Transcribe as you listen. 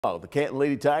The Canton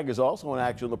Lady Tigers also in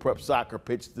action on the prep soccer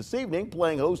pitch this evening,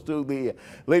 playing host to the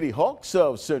Lady Hawks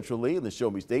of Central Lee in the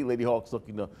Show Me State. Lady Hawks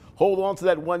looking to hold on to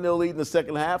that 1-0 lead in the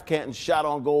second half. Canton shot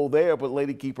on goal there, but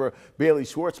Lady keeper Bailey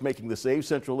Schwartz making the save.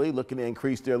 Central Lee looking to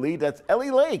increase their lead. That's Ellie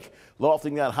Lake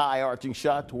lofting that high arching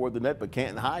shot toward the net, but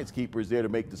Canton High's keeper is there to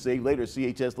make the save. Later,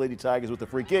 CHS Lady Tigers with the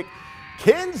free kick.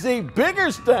 Kinsey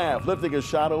Biggerstaff lifting a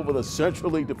shot over the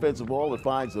Central League defensive wall and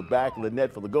finds the back of the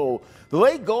net for the goal. The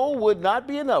late goal would not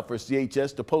be enough for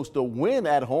CHS to post a win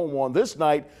at home on this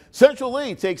night. Central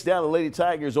League takes down the Lady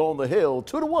Tigers on the hill.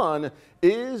 2-1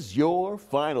 is your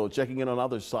final. Checking in on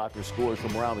other soccer scores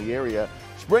from around the area.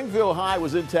 Springfield High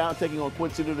was in town taking on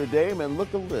Quincy Notre Dame, and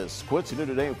look at this. Quincy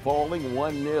Notre Dame falling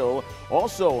 1-0.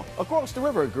 Also, across the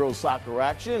river, girls soccer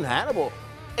action. Hannibal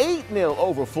 8-0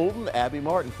 over Fulton. Abby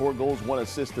Martin, 4 goals, 1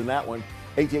 assist in that one.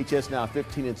 HHS now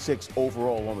 15-6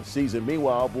 overall on the season.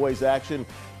 Meanwhile, boys action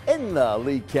in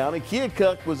Lee County.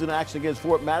 Keokuk was in action against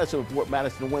Fort Madison. Fort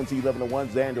Madison wins 11-1.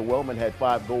 Xander Wellman had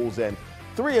 5 goals and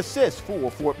 3 assists for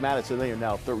Fort Madison. They are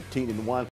now 13-1.